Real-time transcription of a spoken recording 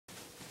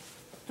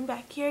I'm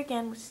back here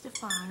again with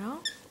Stephano,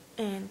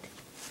 and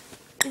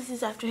this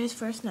is after his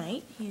first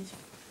night. He's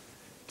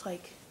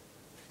like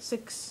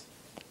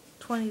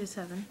 6:20 to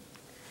 7,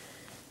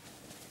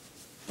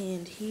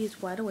 and he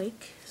is wide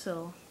awake,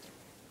 so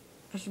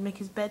I should make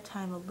his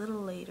bedtime a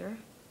little later.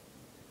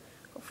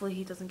 Hopefully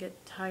he doesn't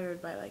get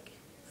tired by like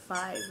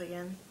 5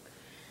 again.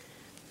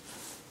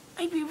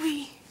 Hi,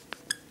 baby.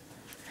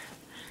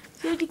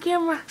 There's the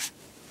camera.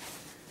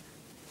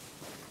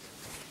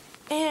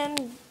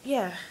 And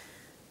yeah,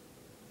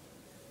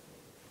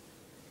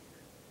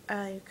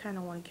 I kind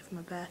of want to give him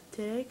a bath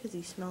today because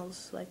he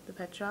smells like the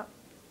pet shop.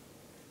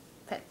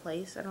 Pet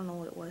place. I don't know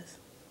what it was.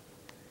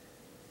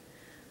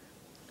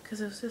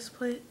 Because it was this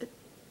place.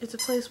 It's a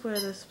place where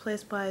this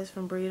place buys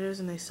from breeders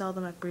and they sell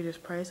them at breeder's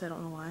price. I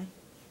don't know why.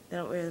 They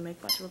don't really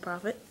make much of a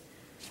profit.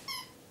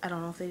 I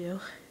don't know if they do.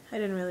 I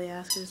didn't really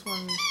ask. I just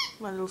wanted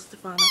my little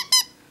Stephano.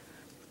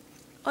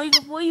 Oh, you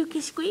good boy, you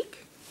can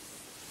squeak?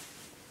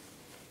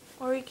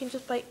 Or you can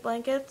just bite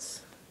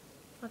blankets.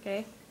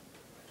 Okay.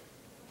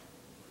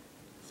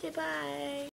 Say bye.